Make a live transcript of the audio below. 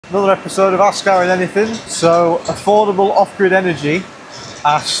Another episode of Ask Aaron Anything. So, Affordable Off-Grid Energy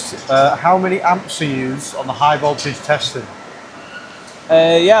asked how many amps are used on the high voltage testing?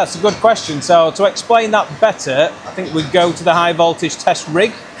 Yeah, it's a good question. So to explain that better, I think we go to the high voltage test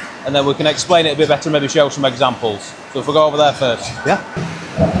rig and then we can explain it a bit better, maybe show some examples. So if we go over there first.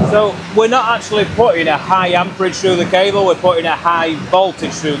 Yeah. So we're not actually putting a high amperage through the cable, we're putting a high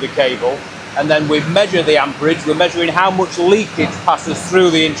voltage through the cable, and then we measure the amperage, we're measuring how much leakage passes through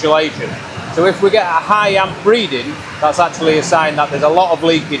the insulation. So if we get a high amp reading, that's actually a sign that there's a lot of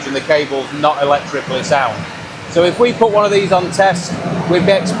leakage and the cable's not electrically sound. So if we put one of these on test, we'd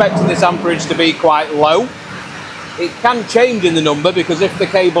be expecting this amperage to be quite low. It can change in the number because if the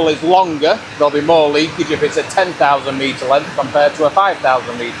cable is longer, there'll be more leakage if it's a 10,000 metre length compared to a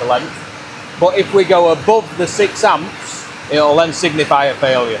 5,000 metre length. But if we go above the 6 amps, it'll then signify a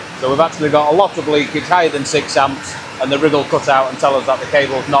failure. So we've actually got a lot of leakage higher than 6 amps and the rig will cut out and tell us that the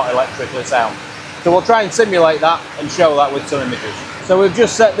cable's not electrically sound. So we'll try and simulate that and show that with some images. So we've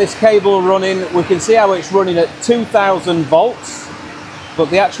just set this cable running. We can see how it's running at 2000 volts, but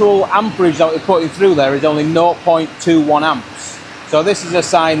the actual amperage that we're putting through there is only 0.21 amps. So this is a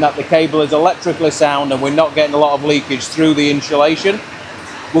sign that the cable is electrically sound and we're not getting a lot of leakage through the insulation.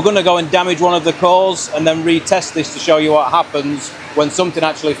 We're going to go and damage one of the cores and then retest this to show you what happens when something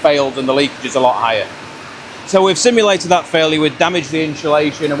actually fails and the leakage is a lot higher. So we've simulated that failure, we've damaged the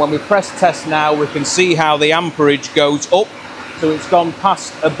insulation, and when we press test now we can see how the amperage goes up. So it's gone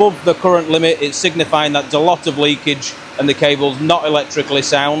past above the current limit, it's signifying that there's a lot of leakage and the cable's not electrically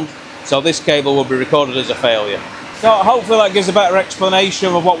sound. So this cable will be recorded as a failure. So hopefully that gives a better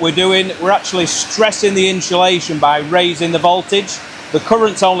explanation of what we're doing. We're actually stressing the insulation by raising the voltage. The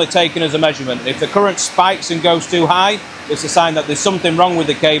current's only taken as a measurement. If the current spikes and goes too high, it's a sign that there's something wrong with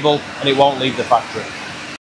the cable and it won't leave the factory.